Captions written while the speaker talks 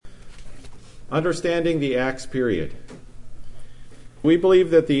understanding the Acts period. We believe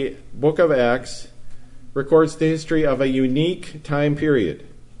that the book of Acts records the history of a unique time period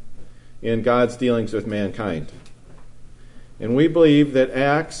in God's dealings with mankind. And we believe that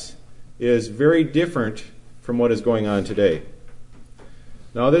Acts is very different from what is going on today.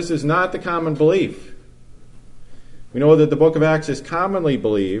 Now, this is not the common belief. We know that the book of Acts is commonly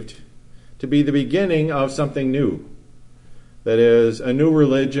believed to be the beginning of something new. That is, a new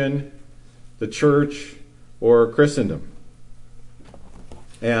religion, the church, or Christendom.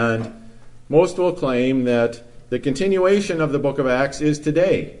 And most will claim that the continuation of the book of Acts is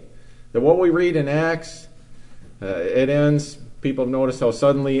today. That what we read in Acts, it ends. People have noticed how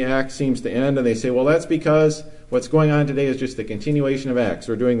suddenly Acts seems to end, and they say, well, that's because what's going on today is just the continuation of Acts.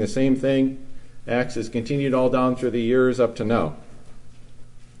 We're doing the same thing. Acts has continued all down through the years up to now.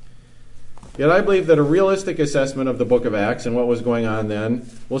 Yet I believe that a realistic assessment of the book of Acts and what was going on then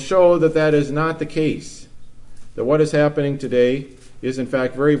will show that that is not the case. That what is happening today is in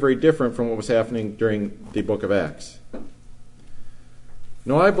fact very, very different from what was happening during the book of Acts.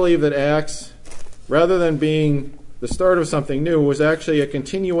 No, I believe that Acts, rather than being the start of something new, was actually a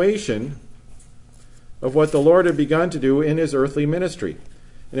continuation of what the Lord had begun to do in his earthly ministry.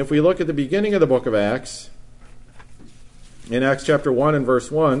 And if we look at the beginning of the book of Acts, in Acts chapter 1 and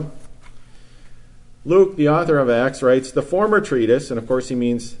verse 1, Luke, the author of Acts, writes, "The former treatise," and of course he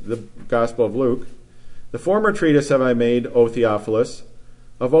means the Gospel of Luke, "the former treatise have I made, O Theophilus,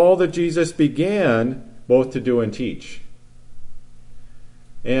 of all that Jesus began both to do and teach."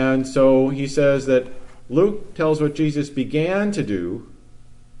 And so he says that Luke tells what Jesus began to do,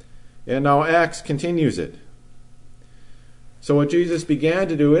 and now Acts continues it. So what Jesus began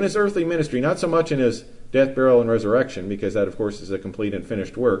to do in his earthly ministry, not so much in his death, burial, and resurrection, because that, of course, is a complete and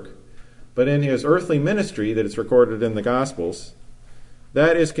finished work, but in his earthly ministry that is recorded in the Gospels,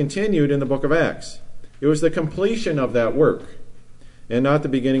 that is continued in the book of Acts. It was the completion of that work, and not the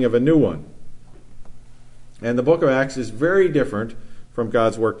beginning of a new one. And the book of Acts is very different from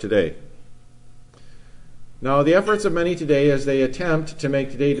God's work today. Now, the efforts of many today, as they attempt to make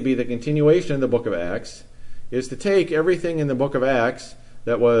today to be the continuation of the book of Acts, is to take everything in the book of Acts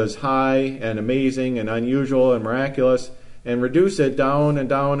that was high and amazing and unusual and miraculous and reduce it down and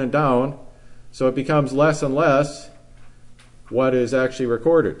down and down so it becomes less and less what is actually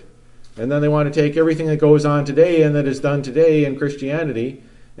recorded. And then they want to take everything that goes on today and that is done today in Christianity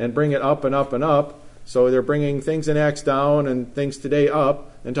and bring it up and up and up. So they're bringing things in Acts down and things today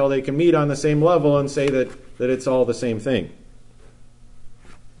up until they can meet on the same level and say that it's all the same thing.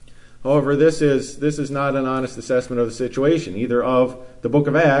 However, this is not an honest assessment of the situation, either of the book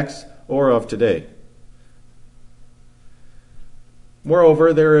of Acts or of today.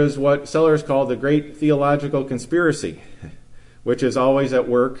 Moreover, there is what Sellers called the great theological conspiracy, which is always at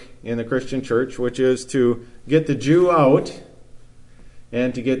work in the Christian church, which is to get the Jew out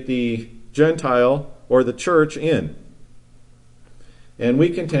and to get the Gentile or the church in. And we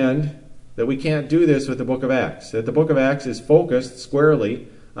contend that we can't do this with the book of Acts, that the book of Acts is focused squarely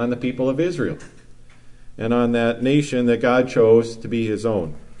on the people of Israel and on that nation that God chose to be his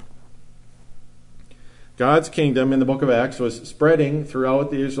own. God's kingdom in the book of Acts was spreading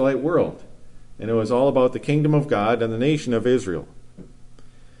throughout the Israelite world, and it was all about the kingdom of God and the nation of Israel.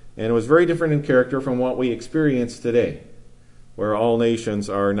 And it was very different in character from what we experience today, where all nations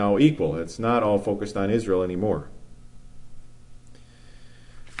are now equal. It's not all focused on Israel anymore.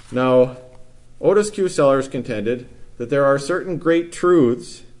 Now, Otis Q. Sellers contended that there are certain great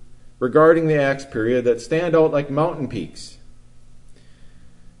truths regarding the Acts period that stand out like mountain peaks.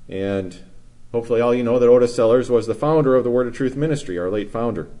 And hopefully all you know that Otis Sellers was the founder of the Word of Truth Ministry, our late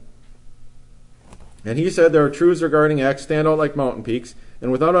founder. And he said there are truths regarding Acts stand out like mountain peaks,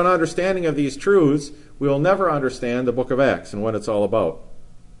 and without an understanding of these truths, we will never understand the book of Acts and what it's all about.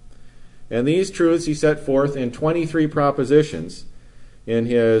 And these truths he set forth in 23 propositions in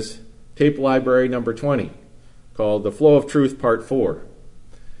his tape library number 20, called The Flow of Truth Part 4.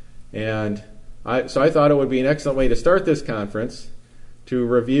 And so I thought it would be an excellent way to start this conference to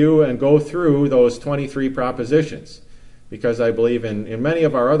review and go through those 23 propositions, because I believe in many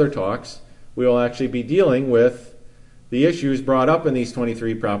of our other talks we will actually be dealing with the issues brought up in these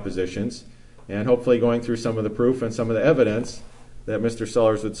 23 propositions and hopefully going through some of the proof and some of the evidence that Mr.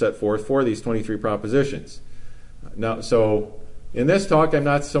 Sellers would set forth for these 23 propositions. Now, so in this talk, I'm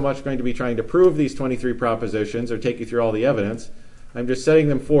not so much going to be trying to prove these 23 propositions or take you through all the evidence. I'm just setting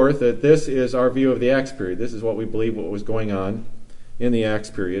them forth that this is our view of the Acts period. This is what we believe what was going on in the Acts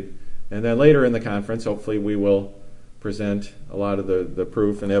period. And then later in the conference, hopefully we will present a lot of the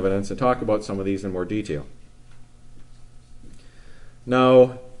proof and evidence and talk about some of these in more detail.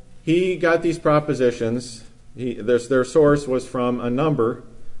 Now, he got these propositions. Their source was from a number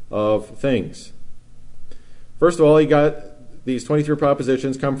of things. First of all, he got these 23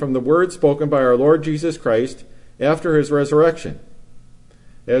 propositions come from the words spoken by our Lord Jesus Christ after his resurrection,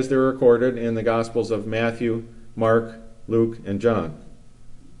 as they're recorded in the Gospels of Matthew, Mark, Luke, and John.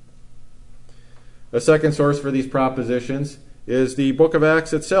 A second source for these propositions is the book of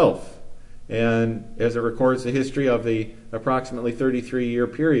Acts itself, and as it records the history of the approximately 33-year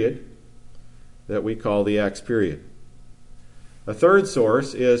period that we call the Acts period. A third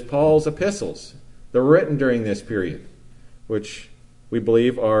source is Paul's epistles that were written during this period, which we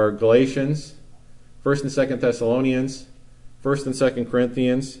believe are Galatians, 1st and 2nd Thessalonians, 1st and 2nd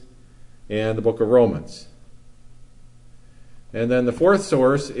Corinthians, and the book of Romans. And then the fourth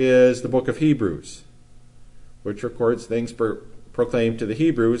source is the book of Hebrews, which records things proclaimed to the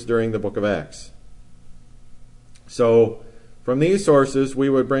Hebrews during the book of Acts. So, from these sources, we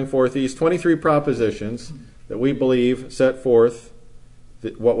would bring forth these 23 propositions that we believe set forth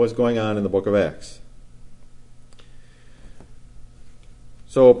what was going on in the book of Acts.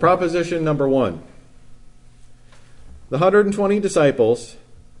 So, proposition number 1. The 120 disciples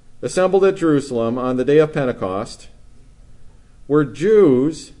assembled at Jerusalem on the day of Pentecost were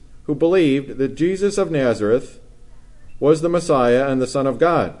Jews who believed that Jesus of Nazareth was the Messiah and the Son of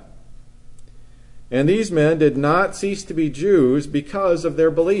God. And these men did not cease to be Jews because of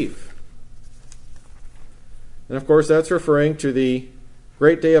their belief. And of course, that's referring to the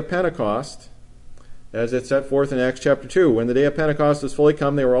great day of Pentecost, as it's set forth in Acts chapter 2. When the day of Pentecost was fully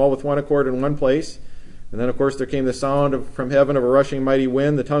come, they were all with one accord in one place. And then, of course, there came the sound from heaven of a rushing mighty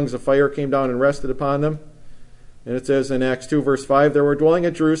wind. The tongues of fire came down and rested upon them. And it says in Acts 2, verse 5, there were dwelling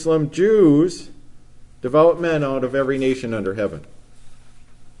at Jerusalem Jews, devout men out of every nation under heaven.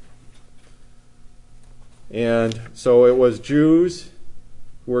 And so it was Jews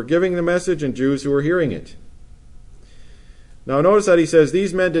who were giving the message and Jews who were hearing it. Now notice that he says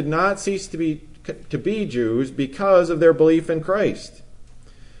these men did not cease to be Jews because of their belief in Christ.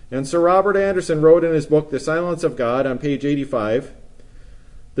 And Sir Robert Anderson wrote in his book, The Silence of God, on page 85,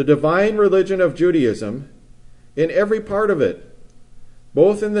 the divine religion of Judaism, in every part of it,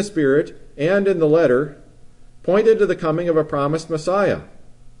 both in the spirit and in the letter, pointed to the coming of a promised Messiah.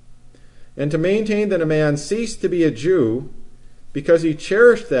 And to maintain that a man ceased to be a Jew because he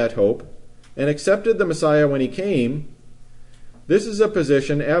cherished that hope and accepted the Messiah when he came, this is a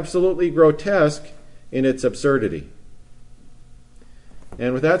position absolutely grotesque in its absurdity.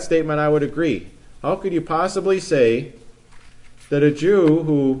 And with that statement, I would agree. How could you possibly say that a Jew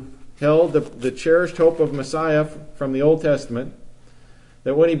who held the cherished hope of Messiah from the Old Testament,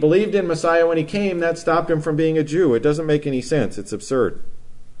 that when he believed in Messiah when he came, that stopped him from being a Jew? It doesn't make any sense. It's absurd.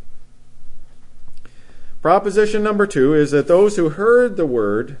 Proposition number 2 is that those who heard the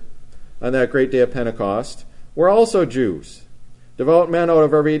word on that great day of Pentecost were also Jews, devout men out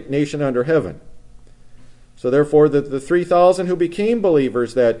of every nation under heaven. So therefore, the 3,000 who became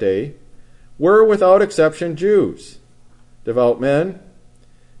believers that day were without exception Jews, devout men,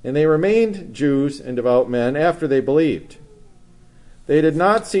 and they remained Jews and devout men after they believed. They did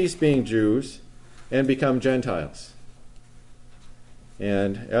not cease being Jews and become Gentiles.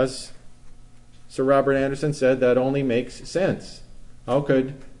 And as Sir Robert Anderson said, that only makes sense. How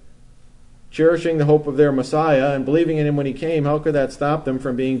could cherishing the hope of their Messiah and believing in him when he came, how could that stop them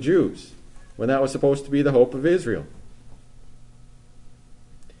from being Jews when that was supposed to be the hope of Israel?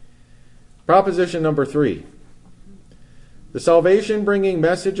 Proposition number 3. The salvation-bringing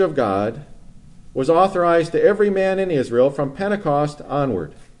message of God was authorized to every man in Israel from Pentecost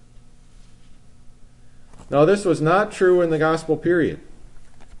onward. Now, this was not true in the gospel period.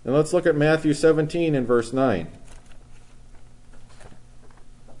 And let's look at Matthew 17 and verse 9.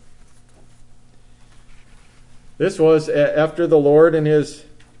 This was after the Lord and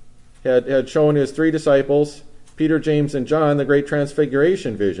had shown his 3 disciples, Peter, James, and John, the great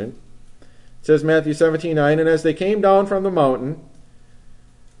transfiguration vision. It says Matthew 17:9, and as they came down from the mountain,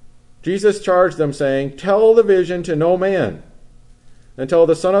 Jesus charged them, saying, tell the vision to no man, until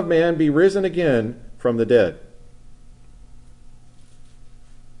the Son of Man be risen again from the dead.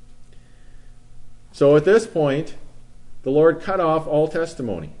 So at this point, the Lord cut off all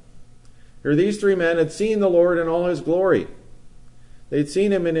testimony. Here these 3 men had seen the Lord in all his glory. They'd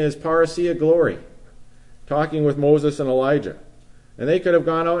seen him in his parousia glory, talking with Moses and Elijah. And they could have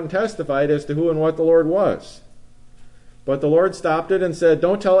gone out and testified as to who and what the Lord was. But the Lord stopped it and said,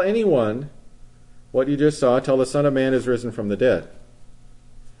 don't tell anyone what you just saw till the Son of Man is risen from the dead.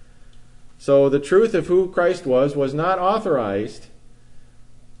 So the truth of who Christ was not authorized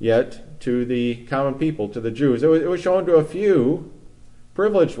yet to the common people, to the Jews. It was shown to a few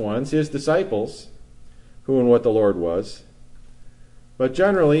privileged ones, his disciples, who and what the Lord was. But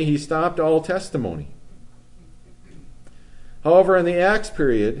generally, he stopped all testimony. However, in the Acts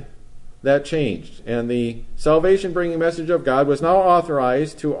period, that changed, and the salvation-bringing message of God was now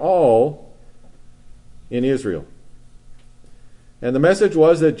authorized to all in Israel. And the message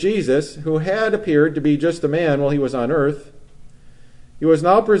was that Jesus, who had appeared to be just a man while he was on earth, he was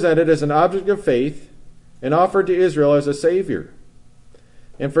now presented as an object of faith and offered to Israel as a Savior.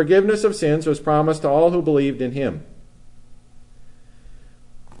 And forgiveness of sins was promised to all who believed in him.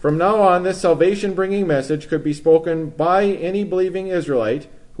 From now on, this salvation-bringing message could be spoken by any believing Israelite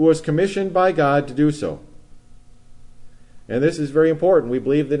who was commissioned by God to do so. And this is very important. We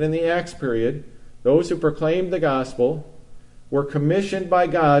believe that in the Acts period, those who proclaimed the gospel were commissioned by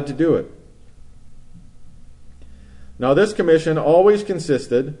God to do it. Now, this commission always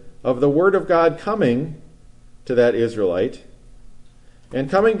consisted of the word of God coming to that Israelite and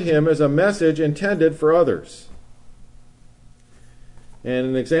coming to him as a message intended for others. And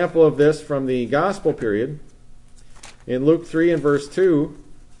an example of this from the gospel period, in Luke 3 and verse 2,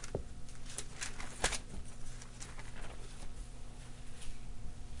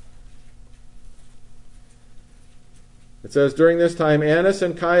 it says, during this time, Annas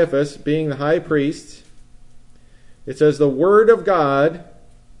and Caiaphas, being the high priests, it says, the word of God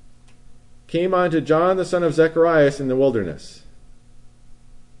came unto John the son of Zechariah in the wilderness.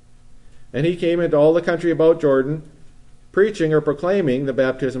 And he came into all the country about Jordan, preaching or proclaiming the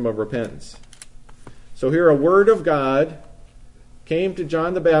baptism of repentance. So here a word of God came to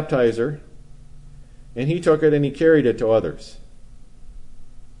John the Baptizer, and he took it and he carried it to others.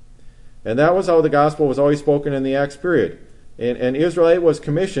 And that was how the gospel was always spoken in the Acts period. And Israelite was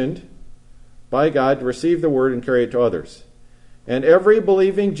commissioned by God to receive the word and carry it to others. And every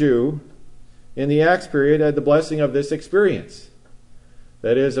believing Jew in the Acts period had the blessing of this experience.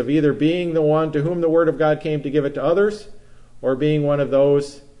 That is, of either being the one to whom the word of God came to give it to others, or being one of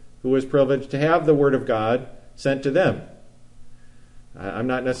those who was privileged to have the word of God sent to them. I'm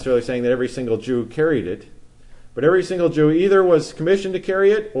not necessarily saying that every single Jew carried it, but every single Jew either was commissioned to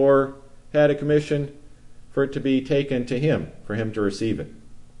carry it or had a commission for it to be taken to him, for him to receive it.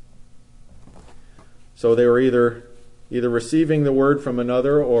 So they were either receiving the word from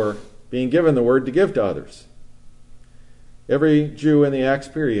another or being given the word to give to others. Every Jew in the Acts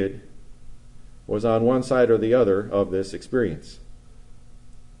period was on one side or the other of this experience.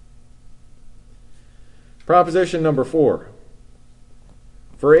 Proposition number 4.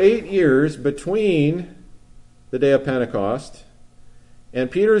 For 8 years between the day of Pentecost and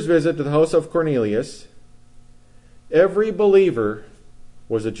Peter's visit to the house of Cornelius, every believer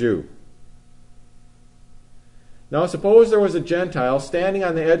was a Jew. Now suppose there was a Gentile standing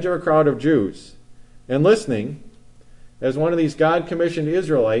on the edge of a crowd of Jews and listening as one of these God-commissioned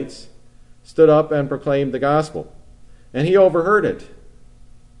Israelites stood up and proclaimed the gospel. And he overheard it.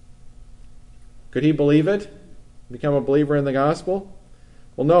 Could he believe it? Become a believer in the gospel?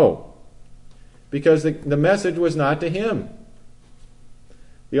 Well, no. Because the message was not to him.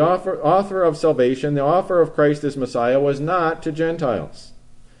 The author of salvation, the offer of Christ as Messiah, was not to Gentiles.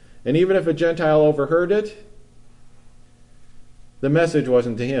 And even if a Gentile overheard it, the message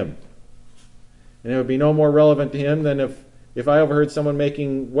wasn't to him. And it would be no more relevant to him than if I overheard someone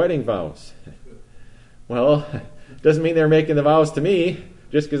making wedding vows. Well, it doesn't mean they're making the vows to me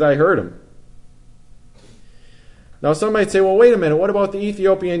just because I heard them. Now some might say, well, wait a minute, what about the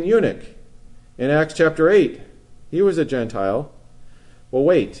Ethiopian eunuch in Acts chapter 8? He was a Gentile. Well,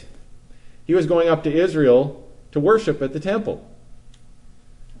 wait. He was going up to Israel to worship at the temple.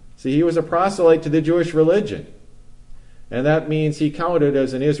 See, he was a proselyte to the Jewish religion. And that means he counted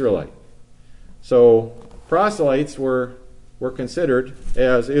as an Israelite. So proselytes were considered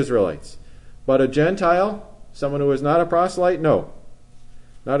as Israelites. But a Gentile, someone who was not a proselyte, no.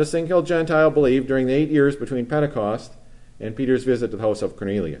 Not a single Gentile believed during the 8 years between Pentecost and Peter's visit to the house of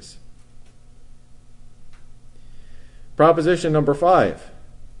Cornelius. Proposition number 5.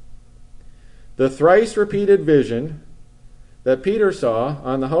 The thrice repeated vision that Peter saw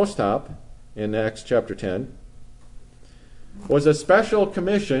on the housetop in Acts chapter 10 was a special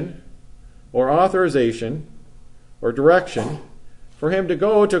commission or authorization or direction for him to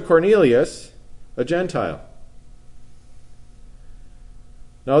go to Cornelius, a Gentile.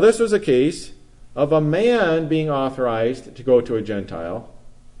 Now this was a case of a man being authorized to go to a Gentile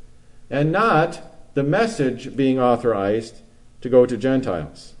and not the message being authorized to go to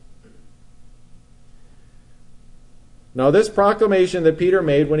Gentiles. Now this proclamation that Peter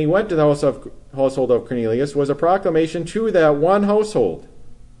made when he went to the household of Cornelius was a proclamation to that one household.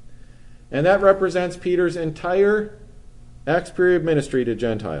 And that represents Peter's entire Acts period ministry to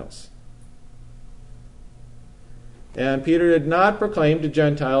Gentiles. And Peter did not proclaim to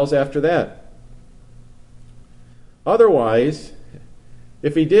Gentiles after that. Otherwise,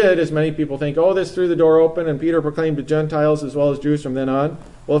 if he did, as many people think, this threw the door open and Peter proclaimed to Gentiles as well as Jews from then on.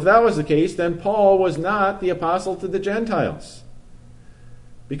 Well, if that was the case, then Paul was not the apostle to the Gentiles,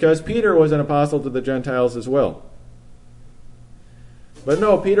 because Peter was an apostle to the Gentiles as well. But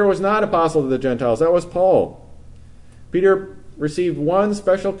no, Peter was not apostle to the Gentiles. That was Paul. Peter received one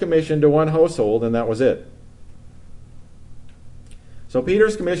special commission to one household, and that was it. So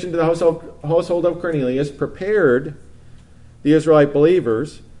Peter's commission to the household of Cornelius prepared the Israelite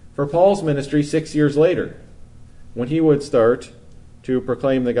believers for Paul's ministry 6 years later, when he would start to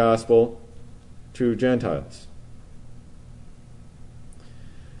proclaim the gospel to Gentiles.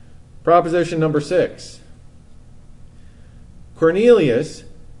 Proposition number 6. Cornelius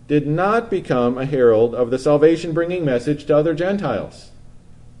did not become a herald of the salvation-bringing message to other Gentiles.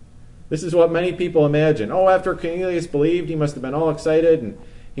 This is what many people imagine. After Cornelius believed, he must have been all excited, and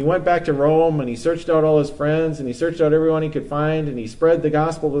he went back to Rome, and he searched out all his friends, and he searched out everyone he could find, and he spread the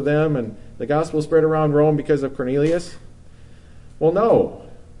gospel to them, and the gospel spread around Rome because of Cornelius. Well, no.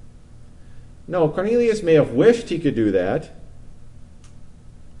 No, Cornelius may have wished he could do that,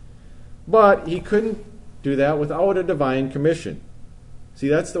 but he couldn't do that without a divine commission. See,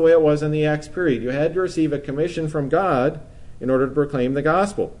 that's the way it was in the Acts period. You had to receive a commission from God in order to proclaim the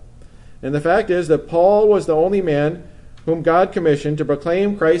gospel. And the fact is that Paul was the only man whom God commissioned to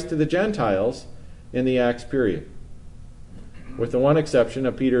proclaim Christ to the Gentiles in the Acts period, with the one exception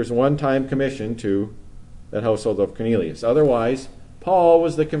of Peter's one-time commission to that household of Cornelius. Otherwise, Paul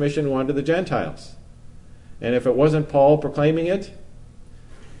was the commissioned one to the Gentiles. And if it wasn't Paul proclaiming it,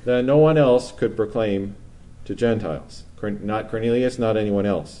 then no one else could proclaim to Gentiles. Not Cornelius, not anyone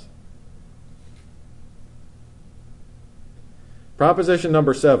else. Proposition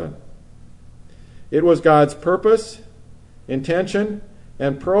number 7. It was God's purpose, intention,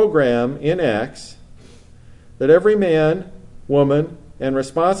 and program in Acts that every man, woman, and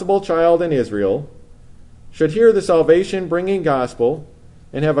responsible child in Israel should hear the salvation-bringing gospel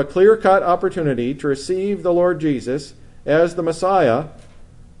and have a clear-cut opportunity to receive the Lord Jesus as the Messiah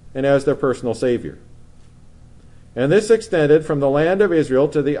and as their personal Savior. And this extended from the land of Israel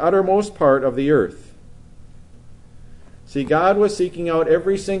to the uttermost part of the earth. See, God was seeking out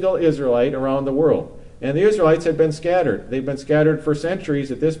every single Israelite around the world. And the Israelites had been scattered. They've been scattered for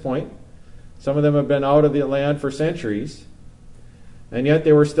centuries at this point. Some of them have been out of the land for centuries. And yet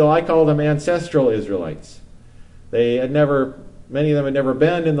they were still, I call them ancestral Israelites. Many of them had never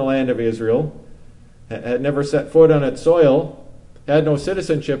been in the land of Israel, had never set foot on its soil, had no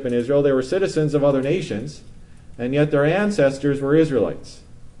citizenship in Israel. They were citizens of other nations, and yet their ancestors were Israelites.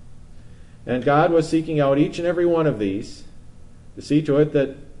 And God was seeking out each and every one of these to see to it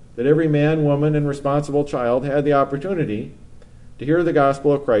that every man, woman, and responsible child had the opportunity to hear the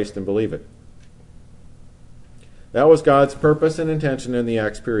gospel of Christ and believe it. That was God's purpose and intention in the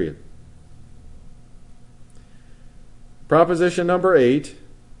Acts period. Proposition number 8.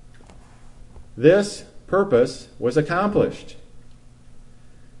 This purpose was accomplished.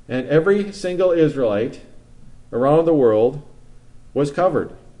 And every single Israelite around the world was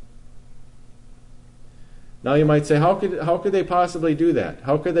covered. Now you might say, how could they possibly do that?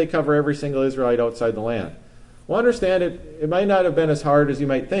 How could they cover every single Israelite outside the land? Well, understand it might not have been as hard as you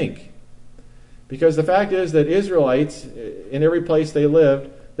might think. Because the fact is that Israelites, in every place they lived,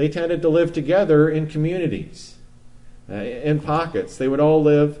 they tended to live together in communities, in pockets. They would all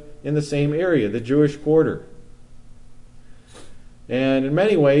live in the same area, the Jewish quarter. And in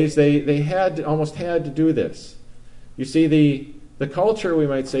many ways, they almost had to do this. You see, the culture, we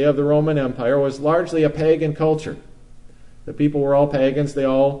might say, of the Roman Empire was largely a pagan culture. The people were all pagans. They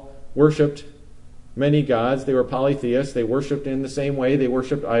all worshipped many gods. They were polytheists. They worshipped in the same way. They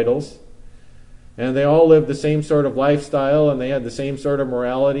worshipped idols. And they all lived the same sort of lifestyle, and they had the same sort of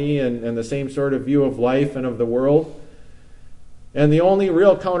morality and the same sort of view of life and of the world. And the only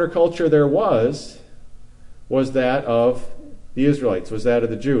real counterculture there was that of the Israelites, was that of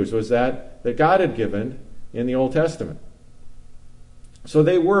the Jews, was that God had given in the Old Testament. So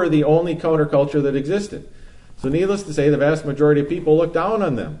they were the only counterculture that existed. So needless to say, the vast majority of people looked down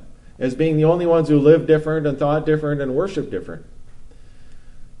on them as being the only ones who lived different and thought different and worshiped different.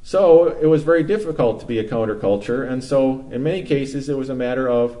 So it was very difficult to be a counterculture, and so in many cases it was a matter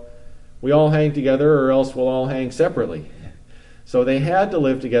of we all hang together or else we'll all hang separately. So they had to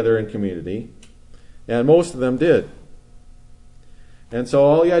live together in community, and most of them did. And so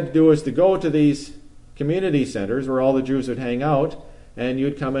all you had to do was to go to these community centers where all the Jews would hang out, and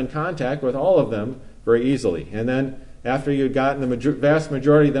you'd come in contact with all of them very easily. And then after you'd gotten the vast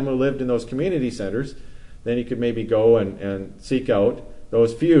majority of them who lived in those community centers, then you could maybe go and seek out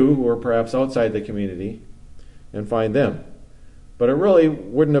those few who were perhaps outside the community and find them. But it really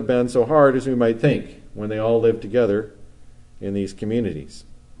wouldn't have been so hard as we might think when they all lived together in these communities.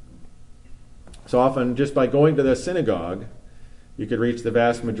 So often, just by going to the synagogue, you could reach the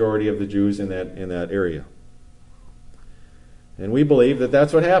vast majority of the Jews in that area. And we believe that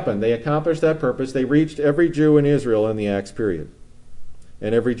that's what happened. They accomplished that purpose. They reached every Jew in Israel in the Acts period.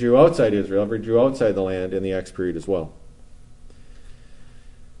 And every Jew outside Israel, every Jew outside the land in the Acts period as well.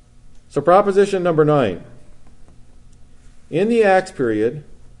 So proposition number 9. In the Acts period,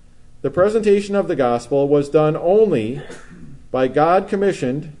 the presentation of the gospel was done only by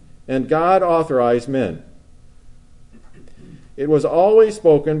God-commissioned and God-authorized men. It was always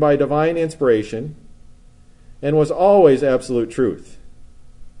spoken by divine inspiration and was always absolute truth.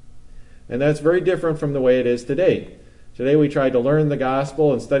 And that's very different from the way it is today. Today we try to learn the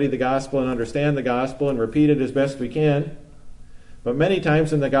gospel and study the gospel and understand the gospel and repeat it as best we can. But many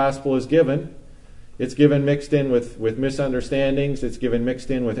times when the gospel is given, it's given mixed in with misunderstandings. It's given mixed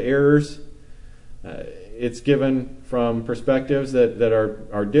in with errors. It's given from perspectives that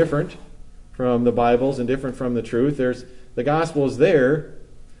are different from the Bibles and different from the truth. The gospel is there,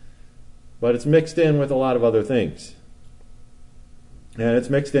 but it's mixed in with a lot of other things. And it's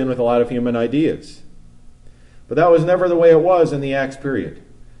mixed in with a lot of human ideas. But that was never the way it was in the Acts period,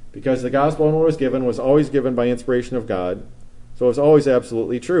 because the gospel when it was given was always given by inspiration of God, so it was always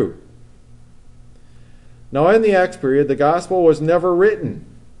absolutely true. Now in the Acts period, the gospel was never written.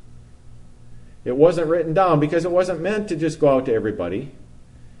 It wasn't written down because it wasn't meant to just go out to everybody.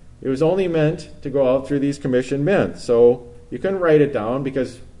 It was only meant to go out through these commissioned men. So you couldn't write it down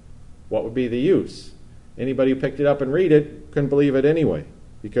because what would be the use? Anybody who picked it up and read it couldn't believe it anyway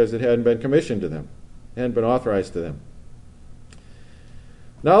because it hadn't been commissioned to them, hadn't been authorized to them.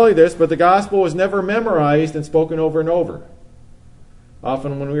 Not only this, but the gospel was never memorized and spoken over and over.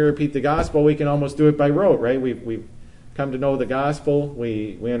 Often when we repeat the gospel, we can almost do it by rote, right? We've come to know the gospel,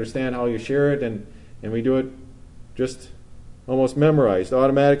 we understand how you share it, and we do it just almost memorized,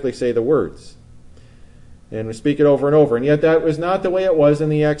 automatically say the words. And we speak it over and over. And yet that was not the way it was in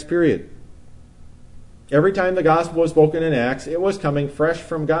the Acts period. Every time the gospel was spoken in Acts, it was coming fresh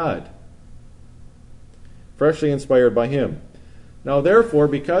from God, freshly inspired by Him. Now therefore,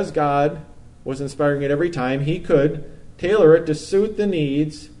 because God was inspiring it every time, He could tailor it to suit the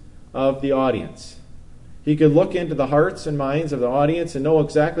needs of the audience. He could look into the hearts and minds of the audience and know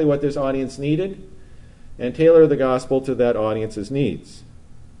exactly what this audience needed and tailor the gospel to that audience's needs.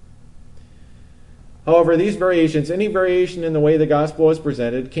 However, these variations, any variation in the way the gospel was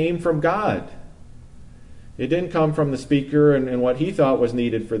presented, came from God. It didn't come from the speaker and what he thought was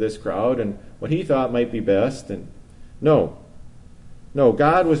needed for this crowd and what he thought might be best. No,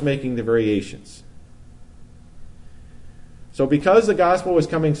 God was making the variations. So because the gospel was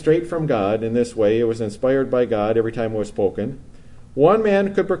coming straight from God in this way, it was inspired by God every time it was spoken, one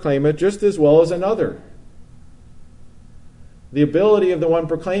man could proclaim it just as well as another. The ability of the one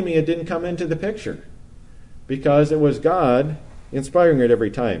proclaiming it didn't come into the picture because it was God inspiring it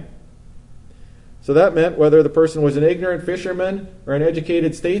every time. So that meant whether the person was an ignorant fisherman or an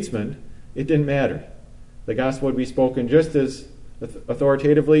educated statesman, it didn't matter. The gospel would be spoken just as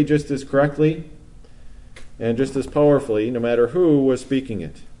authoritatively, just as correctly, and just as powerfully, no matter who was speaking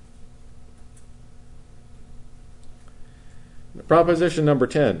it. Proposition number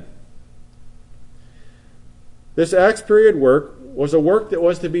 10. This Acts period work was a work that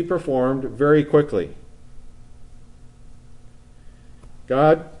was to be performed very quickly.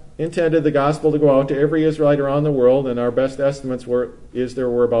 God intended the gospel to go out to every Israelite around the world, and our best estimates there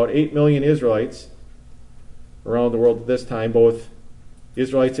were about 8 million Israelites around the world at this time, both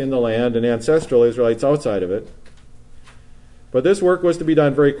Israelites in the land and ancestral Israelites outside of it. But this work was to be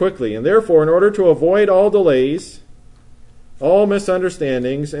done very quickly, and therefore, in order to avoid all delays, all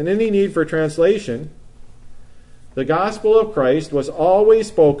misunderstandings, and any need for translation, the gospel of Christ was always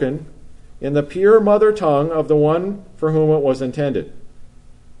spoken in the pure mother tongue of the one for whom it was intended.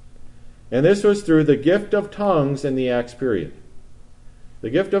 And this was through the gift of tongues in the Acts period. The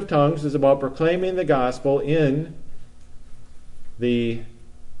gift of tongues is about proclaiming the gospel in the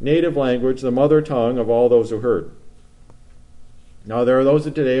native language, the mother tongue of all those who heard. Now there are those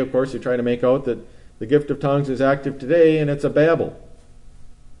today, of course, who try to make out that the gift of tongues is active today and it's a babble.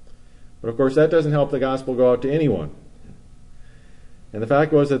 But of course that doesn't help the gospel go out to anyone. And the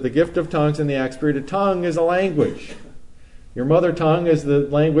fact was that the gift of tongues in the Acts period, a tongue is a language. Your mother tongue is the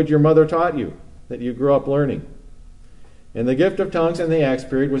language your mother taught you, that you grew up learning. And the gift of tongues in the Acts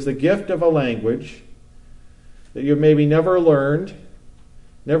period was the gift of a language that you maybe never learned,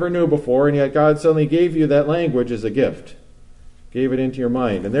 never knew before, and yet God suddenly gave you that language as a gift, gave it into your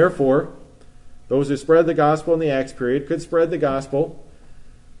mind. And therefore, those who spread the gospel in the Acts period could spread the gospel.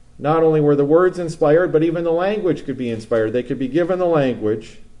 Not only were the words inspired, but even the language could be inspired. They could be given the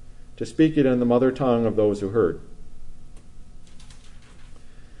language to speak it in the mother tongue of those who heard.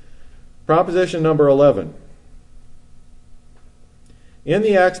 Proposition number 11. In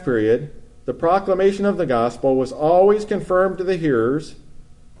the Acts period, the proclamation of the gospel was always confirmed to the hearers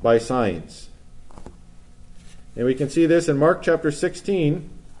by signs. And we can see this in Mark chapter 16,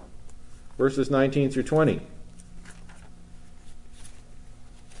 verses 19 through 20.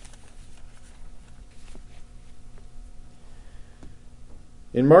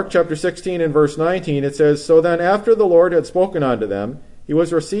 In Mark chapter 16 and verse 19, it says, "So then after the Lord had spoken unto them, he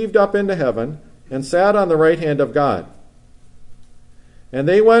was received up into heaven, and sat on the right hand of God. And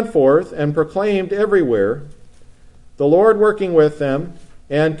they went forth and proclaimed everywhere, the Lord working with them,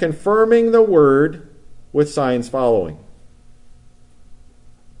 and confirming the word with signs following."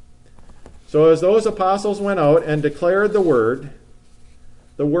 So as those apostles went out and declared the word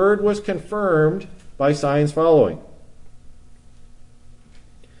was confirmed by signs following.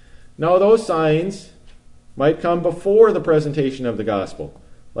 Now those signs might come before the presentation of the gospel,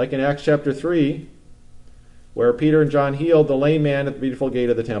 like in Acts chapter 3, where Peter and John healed the lame man at the beautiful gate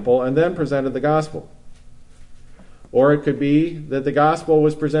of the temple and then presented the gospel. Or it could be that the gospel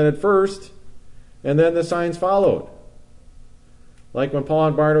was presented first and then the signs followed. Like when Paul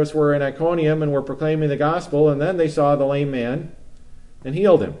and Barnabas were in Iconium and were proclaiming the gospel, and then they saw the lame man and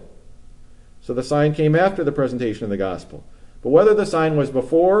healed him. So the sign came after the presentation of the gospel. But whether the sign was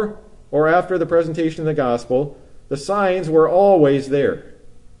before or after the presentation of the gospel, the signs were always there.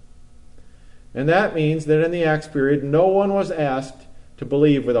 And that means that in the Acts period, no one was asked to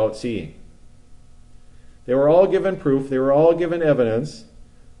believe without seeing. They were all given proof, they were all given evidence,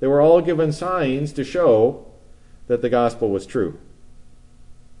 they were all given signs to show that the gospel was true.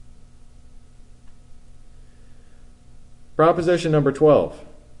 Proposition number 12.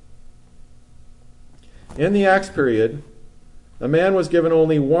 In the Acts period, a man was given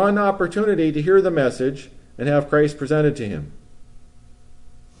only one opportunity to hear the message and have Christ presented to him.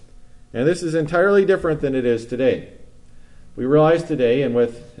 And this is entirely different than it is today. We realize today, and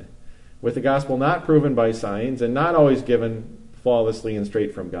with the gospel not proven by signs and not always given flawlessly and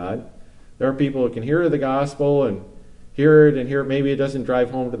straight from God, there are people who can hear the gospel and hear it, maybe it doesn't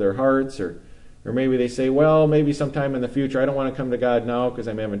drive home to their hearts, or maybe they say, well, maybe sometime in the future, I don't want to come to God now because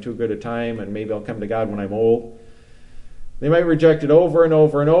I'm having too good a time, and maybe I'll come to God when I'm old. They might reject it over and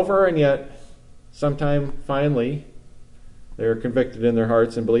over and over, and yet sometime finally they are convicted in their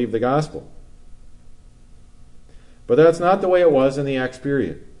hearts and believe the gospel. But that's not the way it was in the Acts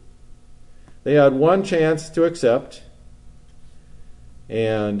period. They had one chance to accept,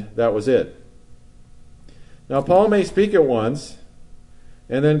 and that was it. Now, Paul may speak it once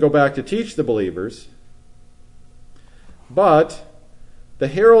and then go back to teach the believers, but the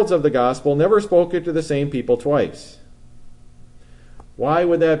heralds of the gospel never spoke it to the same people twice. Why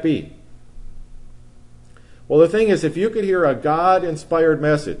would that be? Well, the thing is, if you could hear a God-inspired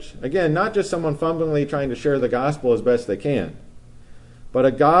message, again, not just someone fumblingly trying to share the gospel as best they can, but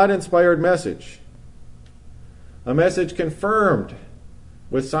a God-inspired message, a message confirmed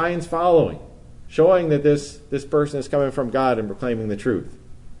with signs following, showing that this person is coming from God and proclaiming the truth.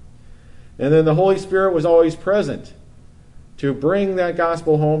 And then the Holy Spirit was always present to bring that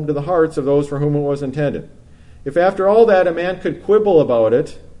gospel home to the hearts of those for whom it was intended. If after all that a man could quibble about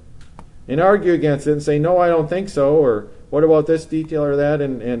it and argue against it and say, no, I don't think so, or what about this detail or that,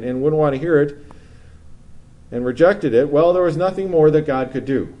 and wouldn't want to hear it, and rejected it, well, there was nothing more that God could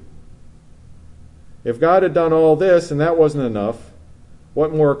do. If God had done all this and that wasn't enough,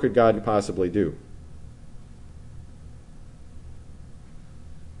 what more could God possibly do?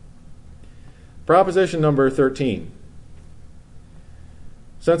 Proposition number 13.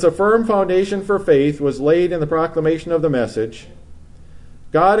 Since a firm foundation for faith was laid in the proclamation of the message,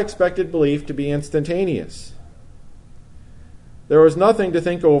 God expected belief to be instantaneous. There was nothing to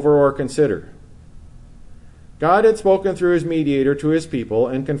think over or consider. God had spoken through his mediator to his people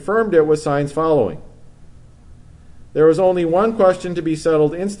and confirmed it with signs following. There was only one question to be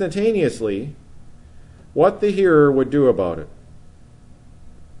settled instantaneously: what the hearer would do about it.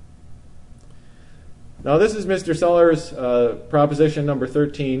 Now, this is Mr. Seller's proposition number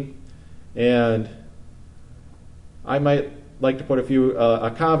 13, and I might like to put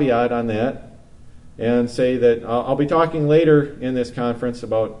a caveat on that and say that I'll be talking later in this conference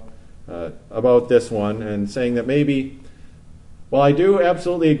about this one, and saying that maybe Well, I do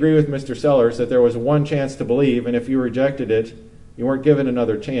absolutely agree with Mr. Sellers that there was one chance to believe, and if you rejected it, you weren't given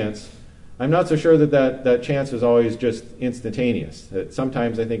another chance. I'm not so sure that chance was always just instantaneous. That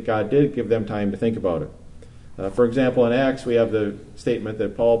sometimes I think God did give them time to think about it. For example, in Acts, we have the statement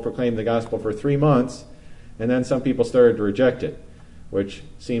that Paul proclaimed the gospel for 3 months, and then some people started to reject it, which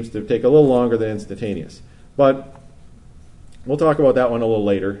seems to take a little longer than instantaneous. But we'll talk about that one a little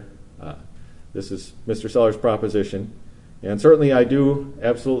later. This is Mr. Sellers' proposition. And certainly I do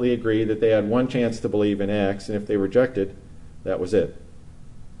absolutely agree that they had one chance to believe in Acts, and if they rejected, that was it.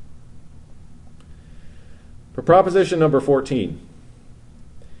 For proposition number 14,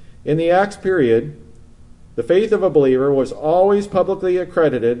 in the Acts period, the faith of a believer was always publicly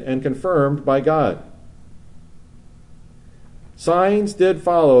accredited and confirmed by God. Signs did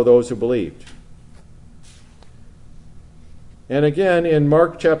follow those who believed. And again in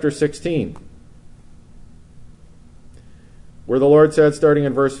Mark chapter 16, where the Lord said, starting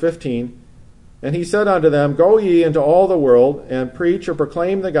in verse 15, "And he said unto them, Go ye into all the world, and preach or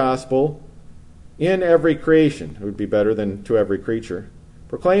proclaim the gospel in every creation." It would be better than to every creature.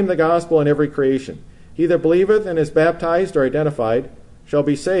 "Proclaim the gospel in every creation. He that believeth and is baptized or identified shall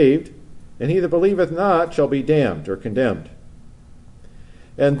be saved, and he that believeth not shall be damned," or condemned.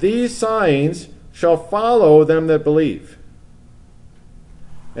 "And these signs shall follow them that believe."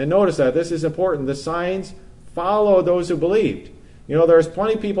 And notice that. This is important. The signs follow those who believed. You know, there's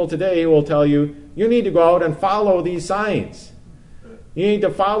plenty of people today who will tell you, you need to go out and follow these signs. You need to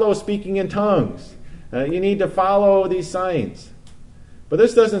follow speaking in tongues. You need to follow these signs. But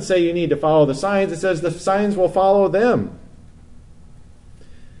this doesn't say you need to follow the signs. It says the signs will follow them.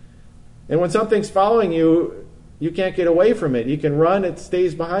 And when something's following you, you can't get away from it. You can run, it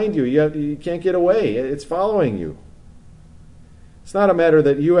stays behind you. You can't get away. It's following you. It's not a matter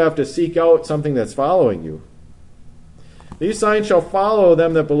that you have to seek out something that's following you. "These signs shall follow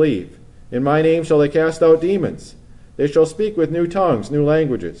them that believe. In my name shall they cast out demons. They shall speak with new tongues, new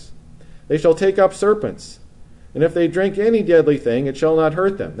languages. They shall take up serpents. And if they drink any deadly thing, it shall not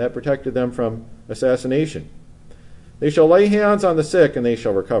hurt them." That protected them from assassination. "They shall lay hands on the sick, and they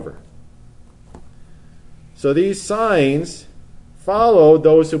shall recover." So these signs followed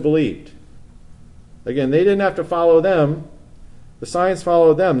those who believed. Again, they didn't have to follow them. The signs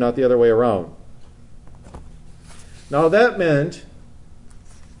followed them, not the other way around. Now that meant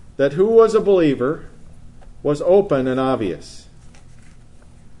that who was a believer was open and obvious.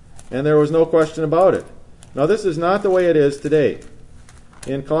 And there was no question about it. Now this is not the way it is today.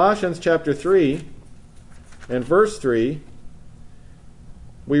 In Colossians chapter 3 and verse 3,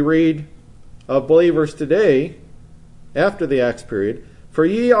 we read of believers today, after the Acts period, "For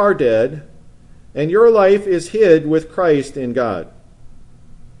ye are dead, and your life is hid with Christ in God."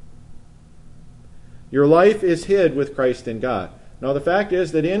 Your life is hid with Christ in God. Now the fact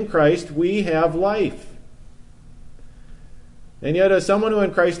is that in Christ we have life. And yet as someone who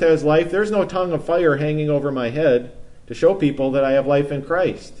in Christ has life, there's no tongue of fire hanging over my head to show people that I have life in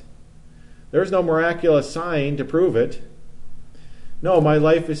Christ. There's no miraculous sign to prove it. No, my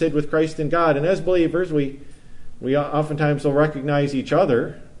life is hid with Christ in God. And as believers, we oftentimes will recognize each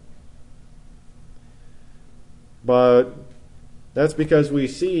other. But that's because we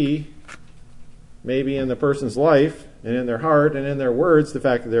see, maybe in the person's life and in their heart and in their words, the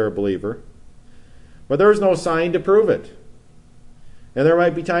fact that they're a believer. But there's no sign to prove it. And there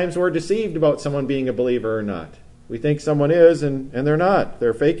might be times we're deceived about someone being a believer or not. We think someone is and they're not.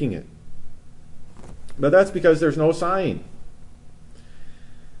 They're faking it. But that's because there's no sign.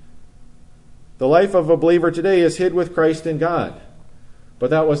 The life of a believer today is hid with Christ in God.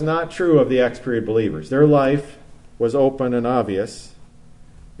 But that was not true of the Acts period believers. Their life was open and obvious,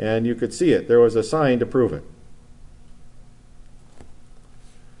 and you could see it. There was a sign to prove it.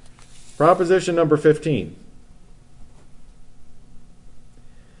 Proposition number 15.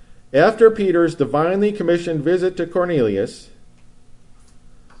 After Peter's divinely commissioned visit to Cornelius,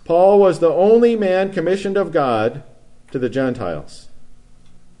 Paul was the only man commissioned of God to the Gentiles.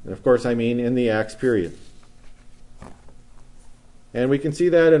 And of course, I mean in the Acts period. And we can see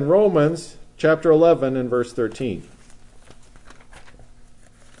that in Romans chapter 11 and verse 13.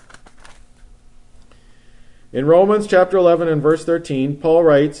 In Romans chapter 11 and verse 13, Paul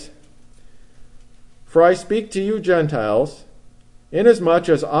writes, "For I speak to you Gentiles, inasmuch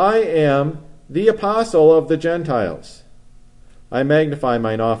as I am the apostle of the Gentiles. I magnify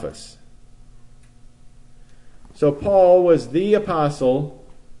mine office." So Paul was the apostle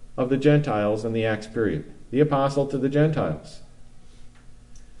of the Gentiles in the Acts period. The apostle to the Gentiles.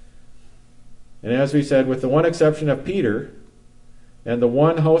 And as we said, with the one exception of Peter and the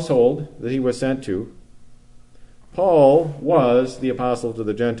one household that he was sent to, Paul was the apostle to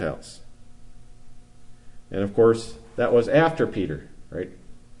the Gentiles. And of course, that was after Peter, right?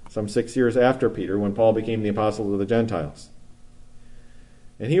 Some 6 years after Peter, when Paul became the apostle to the Gentiles.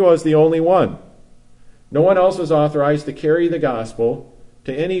 And he was the only one. No one else was authorized to carry the gospel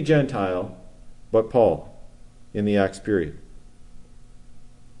to any Gentile but Paul in the Acts period.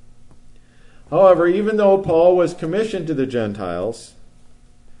 However, even though Paul was commissioned to the Gentiles,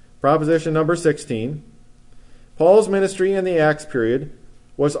 proposition number 16, Paul's ministry in the Acts period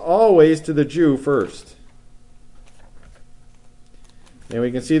was always to the Jew first. And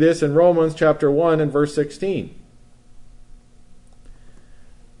we can see this in Romans chapter 1 and verse 16,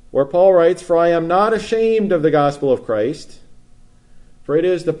 where Paul writes, "For I am not ashamed of the gospel of Christ, for it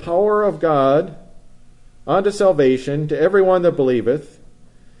is the power of God unto salvation to everyone that believeth,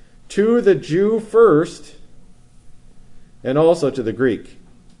 to the Jew first, and also to the Greek."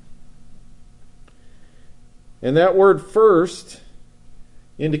 And that word first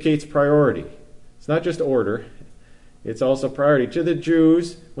indicates priority. It's not just order, it's also priority. To the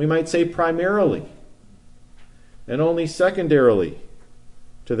Jews, we might say primarily, and only secondarily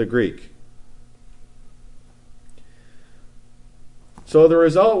to the Greek. So the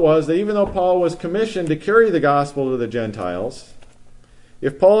result was that even though Paul was commissioned to carry the gospel to the Gentiles,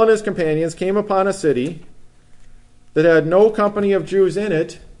 if Paul and his companions came upon a city that had no company of Jews in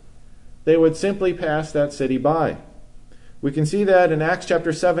it, they would simply pass that city by. We can see that in Acts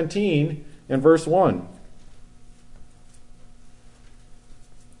chapter 17 and verse 1.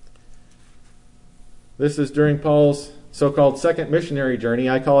 This is during Paul's so-called second missionary journey.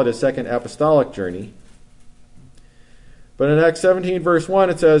 I call it a second apostolic journey. But in Acts 17 verse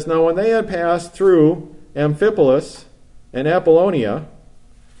 1 it says, "Now when they had passed through Amphipolis and Apollonia,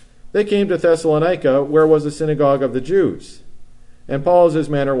 they came to Thessalonica, where was the synagogue of the Jews. And Paul, as his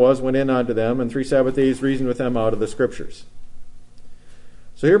manner was, went in unto them, and 3 Sabbath days reasoned with them out of the Scriptures."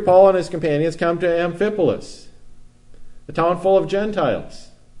 So here Paul and his companions come to Amphipolis, a town full of Gentiles,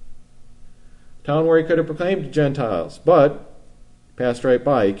 a town where he could have proclaimed to Gentiles, but passed right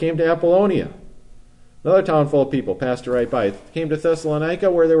by. He came to Apollonia, another town full of people, passed right by. He came to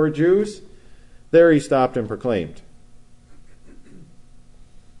Thessalonica, where there were Jews. There he stopped and proclaimed.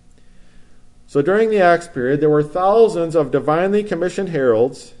 So during the Acts period, there were thousands of divinely commissioned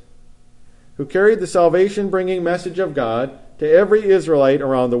heralds who carried the salvation-bringing message of God to every Israelite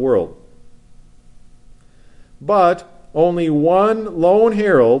around the world. But only one lone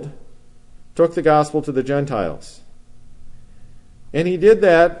herald took the gospel to the Gentiles. And he did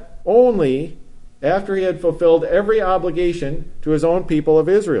that only after he had fulfilled every obligation to his own people of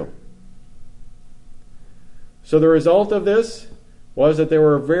Israel. So the result of this was that there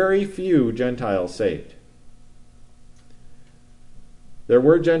were very few Gentiles saved. There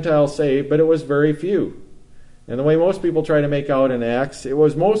were Gentiles saved, but it was very few. And the way most people try to make out in Acts, it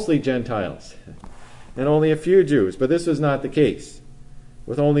was mostly Gentiles and only a few Jews. But this was not the case.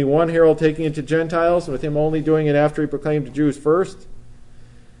 With only one herald taking it to Gentiles, with him only doing it after he proclaimed to Jews first,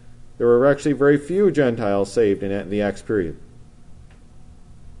 there were actually very few Gentiles saved in the Acts period.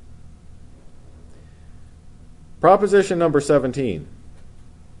 Proposition number 17.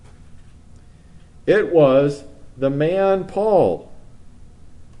 It was the man Paul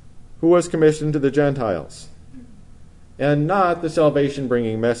who was commissioned to the Gentiles, and not the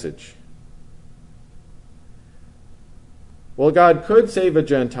salvation-bringing message. Well, God could save a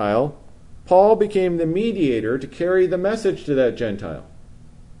Gentile. Paul became the mediator to carry the message to that Gentile.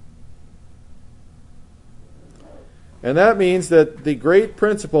 And that means that the great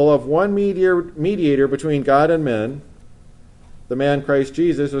principle of one mediator between God and men, the man Christ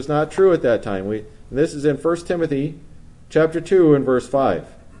Jesus, was not true at that time. And this is in 1 Timothy chapter 2 and verse 5,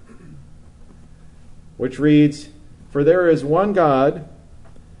 which reads, "For there is one God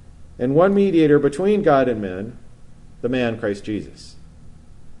and one mediator between God and men, the man Christ Jesus."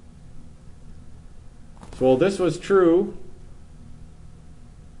 So while this was true,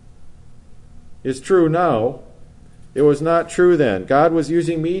 is true now, it was not true then. God was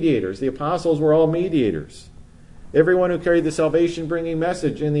using mediators. The apostles were all mediators. Everyone who carried the salvation-bringing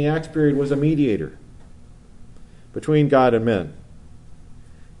message in the Acts period was a mediator between God and men.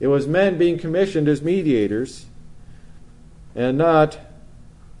 It was men being commissioned as mediators, and not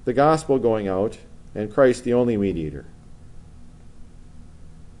the gospel going out and Christ the only mediator.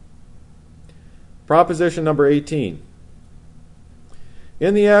 Proposition number 18.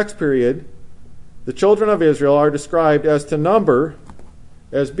 In the Acts period, the children of Israel are described as to number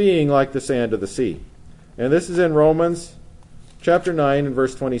as being like the sand of the sea. And this is in Romans chapter 9 and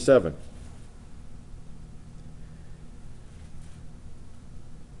verse 27.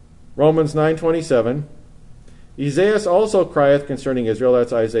 Romans 9:27. Esaias also crieth concerning Israel,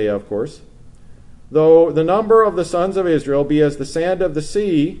 that's Isaiah, of course, though the number of the sons of Israel be as the sand of the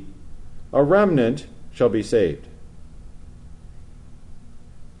sea, a remnant shall be saved.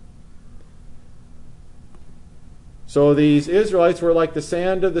 So these Israelites were like the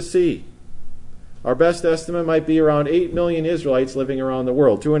sand of the sea. Our best estimate might be around 8 million Israelites living around the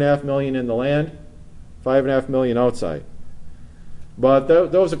world. 2.5 million in the land, 5.5 million outside. But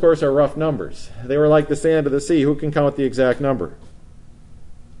those, of course, are rough numbers. They were like the sand of the sea. Who can count the exact number?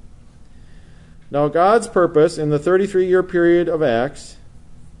 Now, God's purpose in the 33-year period of Acts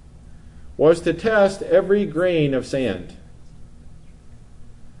was to test every grain of sand.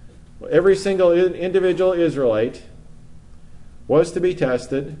 Every single individual Israelite was to be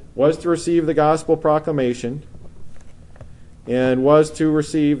tested, was to receive the gospel proclamation, and was to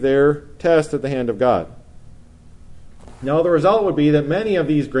receive their test at the hand of God. Now, the result would be that many of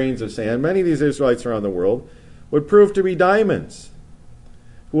these grains of sand, many of these Israelites around the world, would prove to be diamonds,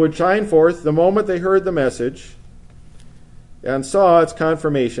 who would shine forth the moment they heard the message and saw its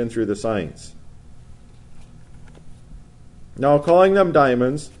confirmation through the signs. Now, calling them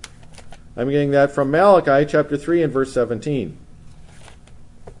diamonds, I'm getting that from Malachi chapter 3 and verse 17.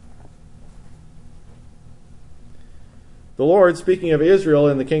 The Lord, speaking of Israel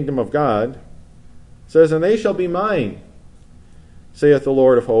in the kingdom of God, says, "And they shall be mine, saith the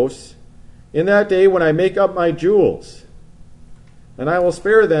Lord of hosts, in that day when I make up my jewels, and I will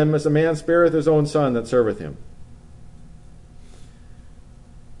spare them as a man spareth his own son that serveth him."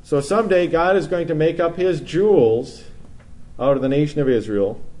 So someday God is going to make up his jewels out of the nation of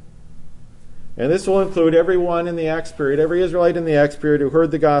Israel. And this will include everyone in the Acts period, every Israelite in the Acts period who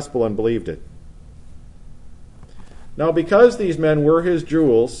heard the gospel and believed it. Now, because these men were his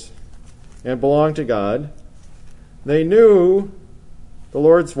jewels and belonged to God, they knew the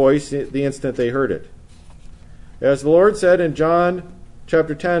Lord's voice the instant they heard it. As the Lord said in John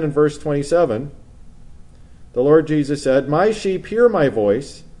chapter 10 and verse 27, the Lord Jesus said, "My sheep hear my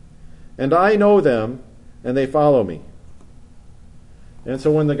voice, and I know them, and they follow me." And so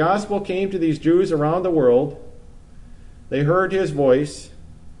when the gospel came to these Jews around the world, they heard his voice,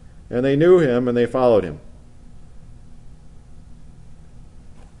 and they knew him, and they followed him.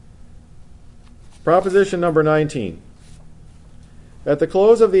 Proposition number 19. At the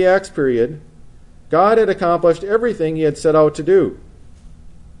close of the Acts period, God had accomplished everything he had set out to do.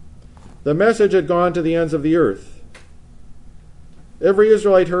 The message had gone to the ends of the earth. Every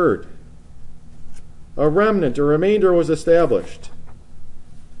Israelite heard. A remnant, a remainder was established.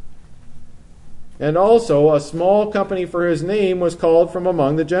 And also a small company for his name was called from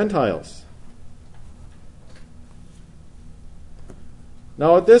among the Gentiles.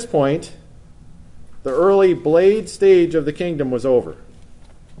 Now at this point, the early blade stage of the kingdom was over.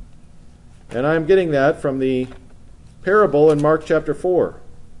 And I'm getting that from the parable in Mark chapter 4,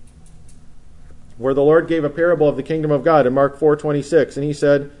 where the Lord gave a parable of the kingdom of God in Mark 4:26. And he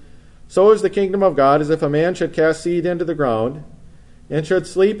said, "So is the kingdom of God as if a man should cast seed into the ground, and should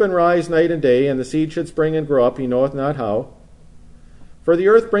sleep and rise night and day, and the seed should spring and grow up, he knoweth not how. For the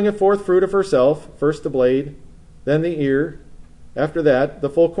earth bringeth forth fruit of herself, first the blade, then the ear, after that the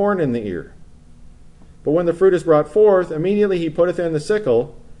full corn in the ear. But when the fruit is brought forth, immediately he putteth in the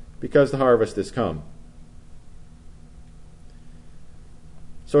sickle, because the harvest is come."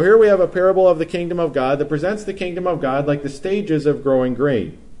 So here we have a parable of the kingdom of God that presents the kingdom of God like the stages of growing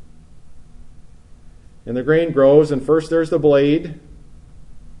grain. And the grain grows, and first there's the blade,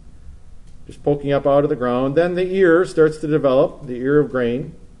 just poking up out of the ground. Then the ear starts to develop, the ear of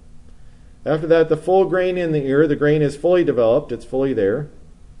grain. After that, the full grain in the ear. The grain is fully developed, it's fully there.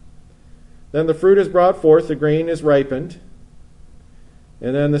 Then the fruit is brought forth, the grain is ripened.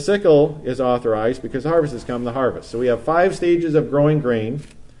 And then the sickle is authorized because harvest has come, the harvest. So we have 5 stages of growing grain,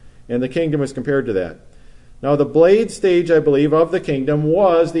 and the kingdom is compared to that. Now the blade stage, I believe, of the kingdom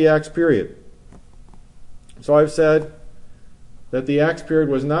was the Acts period. So I've said that the Acts period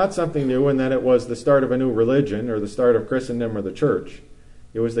was not something new and that it was the start of a new religion or the start of Christendom or the church.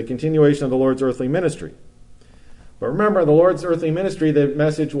 It was the continuation of the Lord's earthly ministry. But remember, the Lord's earthly ministry, the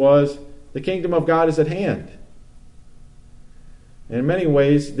message was, the kingdom of God is at hand. In many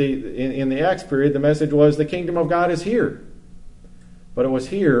ways, in the Acts period, the message was the kingdom of God is here. But it was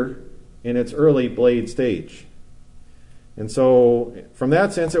here in its early blade stage. And so, from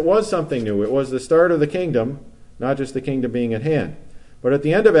that sense, it was something new. It was the start of the kingdom, not just the kingdom being at hand. But at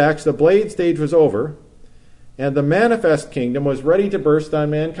the end of Acts, the blade stage was over, and the manifest kingdom was ready to burst on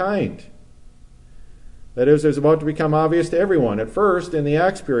mankind. That is, it was about to become obvious to everyone. At first, in the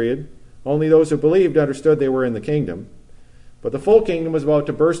Acts period, only those who believed understood they were in the kingdom. But the full kingdom was about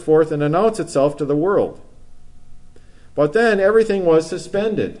to burst forth and announce itself to the world. But then everything was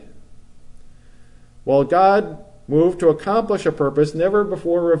suspended, while God moved to accomplish a purpose never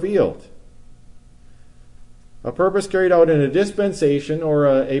before revealed. A purpose carried out in a dispensation or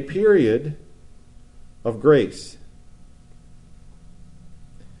a period of grace.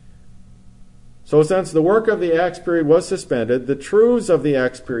 So since the work of the Acts period was suspended, the truths of the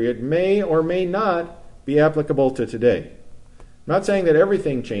Acts period may or may not be applicable to today. I'm not saying that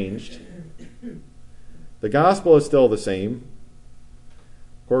everything changed. The gospel is still the same.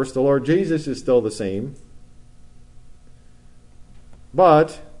 Of course, the Lord Jesus is still the same.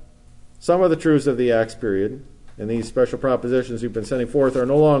 But some of the truths of the Acts period and these special propositions we've been sending forth are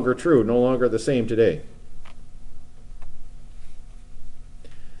no longer true, no longer the same today.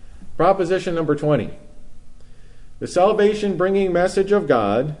 Proposition number 20. The salvation-bringing message of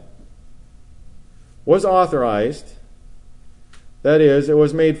God was authorized. That is, it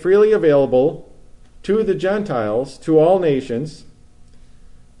was made freely available to the Gentiles, to all nations,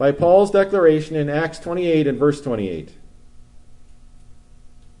 by Paul's declaration in Acts 28 and verse 28.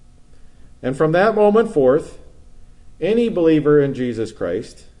 And from that moment forth, any believer in Jesus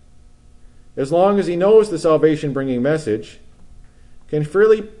Christ, as long as he knows the salvation-bringing message, can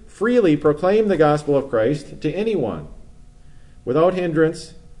freely proclaim the gospel of Christ to anyone, without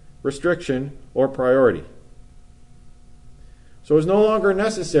hindrance, restriction, or priority. So it is no longer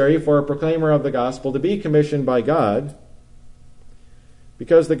necessary for a proclaimer of the gospel to be commissioned by God,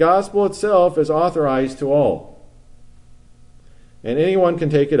 because the gospel itself is authorized to all. And anyone can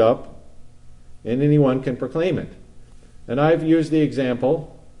take it up, and anyone can proclaim it. And I've used the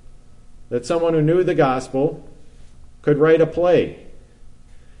example that someone who knew the gospel could write a play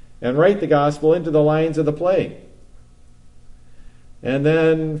and write the gospel into the lines of the play. And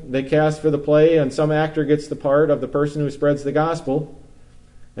then they cast for the play, and some actor gets the part of the person who spreads the gospel.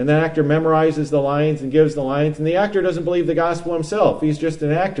 And the actor memorizes the lines and gives the lines, and the actor doesn't believe the gospel himself. He's just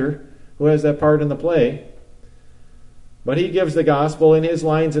an actor who has that part in the play. But he gives the gospel in his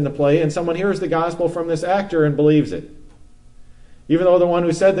lines in the play, and someone hears the gospel from this actor and believes it. Even though the one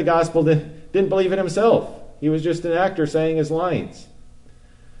who said the gospel didn't believe it himself. He was just an actor saying his lines.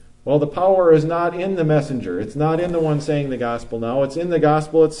 Well, the power is not in the messenger. It's not in the one saying the gospel now. It's in the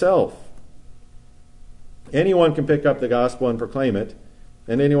gospel itself. Anyone can pick up the gospel and proclaim it,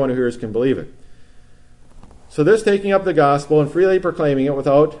 and anyone who hears can believe it. So this taking up the gospel and freely proclaiming it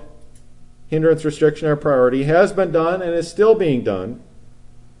without hindrance, restriction, or priority has been done and is still being done.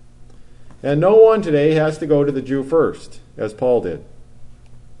 And no one today has to go to the Jew first, as Paul did.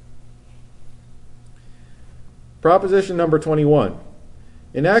 Proposition number 21.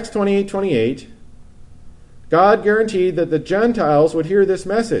 In Acts 28:28, God guaranteed that the Gentiles would hear this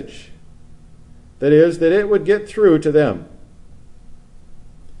message. That is, that it would get through to them.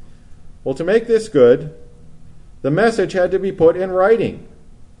 Well, to make this good, the message had to be put in writing,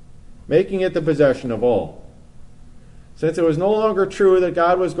 making it the possession of all. Since it was no longer true that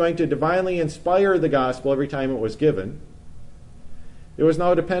God was going to divinely inspire the gospel every time it was given, it was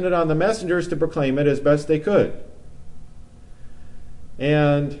now dependent on the messengers to proclaim it as best they could.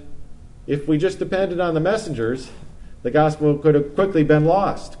 And if we just depended on the messengers, the gospel could have quickly been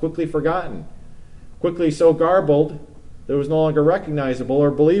lost, quickly forgotten, quickly so garbled that it was no longer recognizable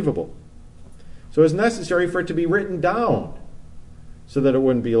or believable. So it was necessary for it to be written down so that it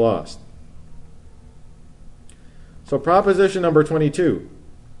wouldn't be lost. So proposition number 22.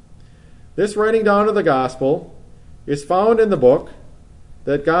 This writing down of the gospel is found in the book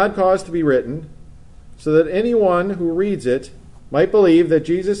that God caused to be written so that anyone who reads it might believe that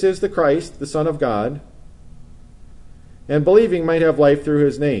Jesus is the Christ, the Son of God, and believing might have life through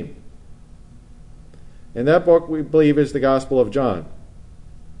his name. And that book, we believe, is the Gospel of John.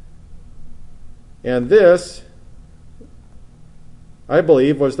 And this, I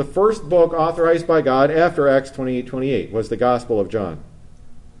believe, was the first book authorized by God after Acts 28:28, was the Gospel of John.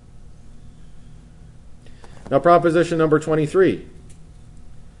 Now, proposition number 23.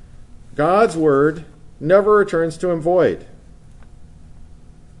 God's word never returns to him void.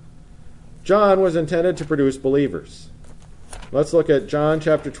 John was intended to produce believers. Let's look at John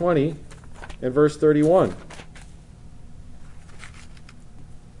chapter 20 and verse 31.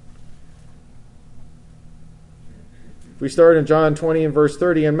 We start in John 20 and verse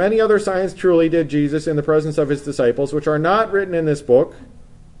 30. And many other signs truly did Jesus in the presence of his disciples, which are not written in this book.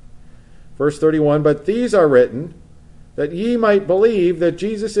 Verse 31, but these are written, that ye might believe that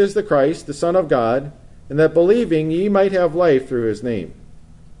Jesus is the Christ, the Son of God, and that believing ye might have life through his name.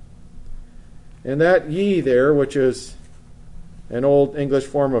 And that ye there, which is an old English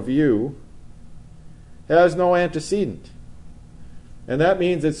form of you, has no antecedent. And that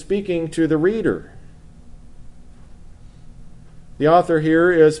means it's speaking to the reader. the author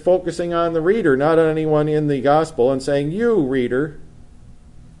here is focusing on the reader, not on anyone in the gospel, and saying, you, reader,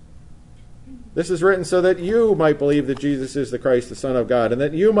 this is written so that you might believe that Jesus is the Christ, the Son of God, and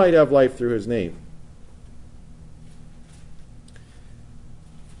that you might have life through his name.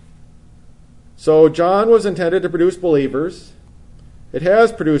 So John was intended to produce believers. It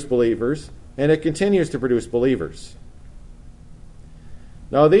has produced believers, and it continues to produce believers.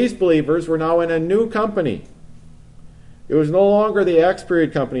 Now these believers were now in a new company. It was no longer the Acts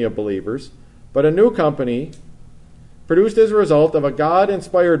period company of believers, but a new company produced as a result of a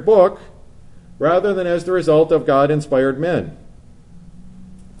God-inspired book rather than as the result of God-inspired men.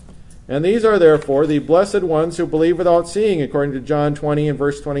 And these are therefore the blessed ones who believe without seeing, according to John 20 and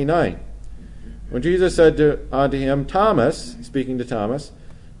verse 29. When Jesus said unto him, Thomas, speaking to Thomas,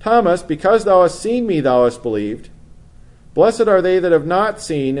 Thomas, because thou hast seen me, thou hast believed. Blessed are they that have not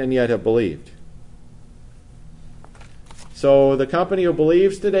seen and yet have believed. So the company who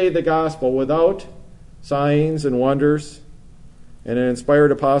believes today the gospel without signs and wonders and an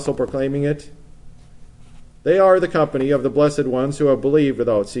inspired apostle proclaiming it, they are the company of the blessed ones who have believed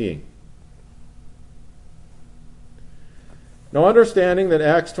without seeing. Now, understanding that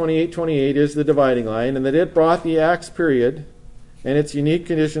Acts 28:28 is the dividing line and that it brought the Acts period and its unique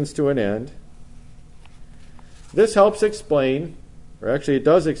conditions to an end, this helps explain, or actually it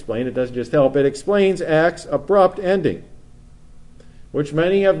does explain, it doesn't just help, it explains Acts' abrupt ending, which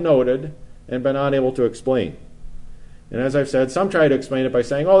many have noted and been unable to explain. And as I've said, some try to explain it by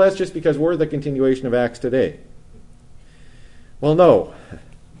saying, oh, that's just because we're the continuation of Acts today. Well, no.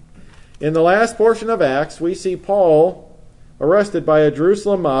 In the last portion of Acts, we see Paul arrested by a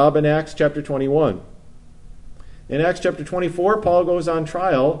Jerusalem mob in Acts chapter 21. In Acts chapter 24, Paul goes on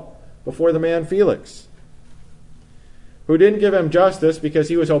trial before the man Felix, who didn't give him justice because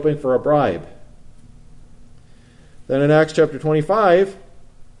he was hoping for a bribe. Then in Acts chapter 25,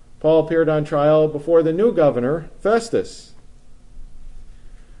 Paul appeared on trial before the new governor, Festus,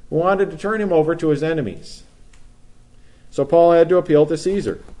 who wanted to turn him over to his enemies. So Paul had to appeal to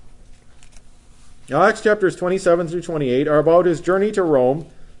Caesar. Now, Acts chapters 27 through 28 are about his journey to Rome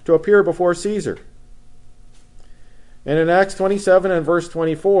to appear before Caesar. And in Acts 27 and verse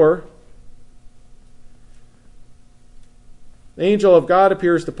 24, the angel of God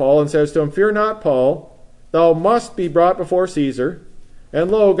appears to Paul and says to him, Fear not, Paul, thou must be brought before Caesar, and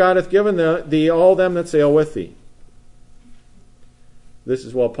lo, God hath given thee all them that sail with thee. This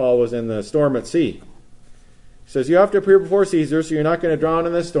is while Paul was in the storm at sea. He says, you have to appear before Caesar, so you're not going to drown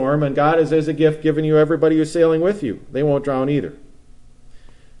in this storm, and God has as a gift given you everybody who's sailing with you. They won't drown either.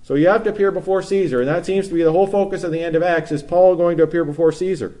 So you have to appear before Caesar, and that seems to be the whole focus of the end of Acts, is Paul going to appear before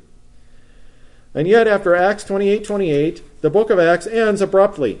Caesar. And yet, after Acts 28:28, the book of Acts ends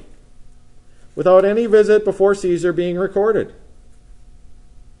abruptly, without any visit before Caesar being recorded.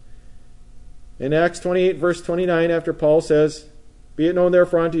 In Acts 28, verse 29, after Paul says, Be it known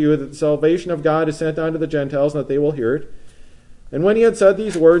therefore unto you that the salvation of God is sent unto the Gentiles, and that they will hear it. And when he had said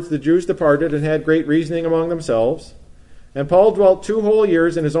these words, the Jews departed, and had great reasoning among themselves. And Paul dwelt 2 whole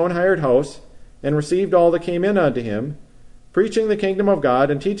years in his own hired house, and received all that came in unto him, preaching the kingdom of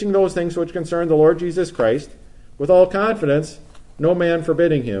God, and teaching those things which concern the Lord Jesus Christ, with all confidence, no man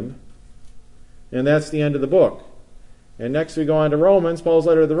forbidding him. And that's the end of the book. And next we go on to Romans, Paul's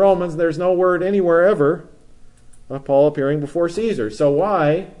letter to the Romans. There's no word anywhere ever of Paul appearing before Caesar. So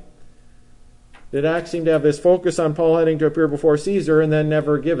why did Acts seem to have this focus on Paul having to appear before Caesar and then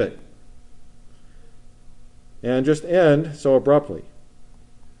never give it? And just end so abruptly.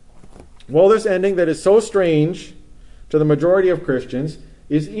 Well, this ending that is so strange to the majority of Christians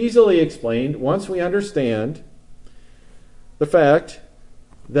is easily explained once we understand the fact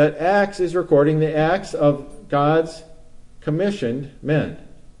that Acts is recording the acts of God's commissioned men,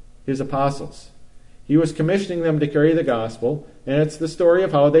 his apostles. He was commissioning them to carry the gospel, and it's the story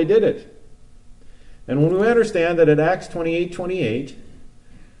of how they did it. And when we understand that at Acts 28:28,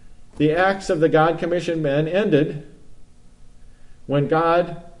 the acts of the God-commissioned men ended when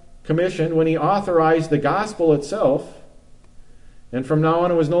God commissioned, when he authorized the gospel itself, and from now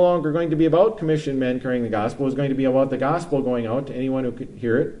on it was no longer going to be about commissioned men carrying the gospel, it was going to be about the gospel going out to anyone who could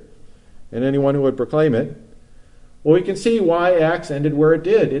hear it and anyone who would proclaim it. Well, we can see why Acts ended where it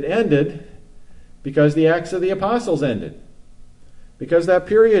did. It ended because the Acts of the Apostles ended. Because that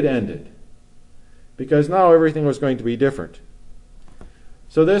period ended. Because now everything was going to be different.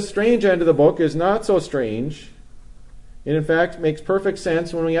 So this strange end of the book is not so strange. It in fact makes perfect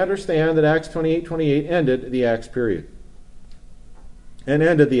sense when we understand that Acts 28:28 ended the Acts period. And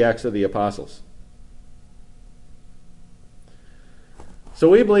ended the Acts of the Apostles. So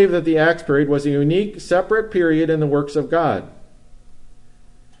we believe that the Acts period was a unique, separate period in the works of God.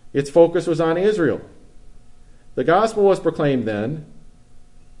 its focus was on Israel. The gospel was proclaimed then,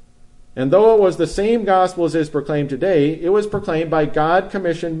 and though it was the same gospel as is proclaimed today, it was proclaimed by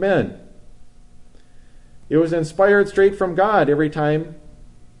God-commissioned men. It was inspired straight from God every time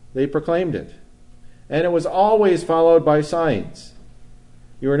they proclaimed it. And it was always followed by signs.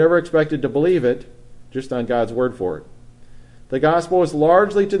 You were never expected to believe it just on God's word for it. The gospel was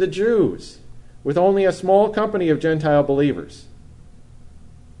largely to the Jews, with only a small company of Gentile believers.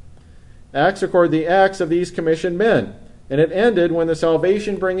 Acts record the acts of these commissioned men, and it ended when the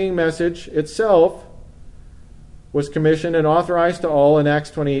salvation-bringing message itself was commissioned and authorized to all in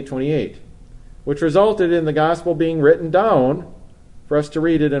Acts 28:28, which resulted in the gospel being written down for us to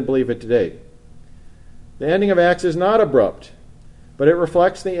read it and believe it today. The ending of Acts is not abrupt, but it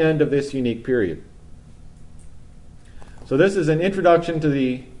reflects the end of this unique period. So this is an introduction to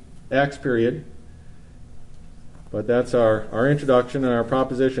the Acts period, but that's our introduction and our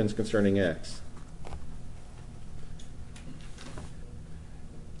propositions concerning Acts.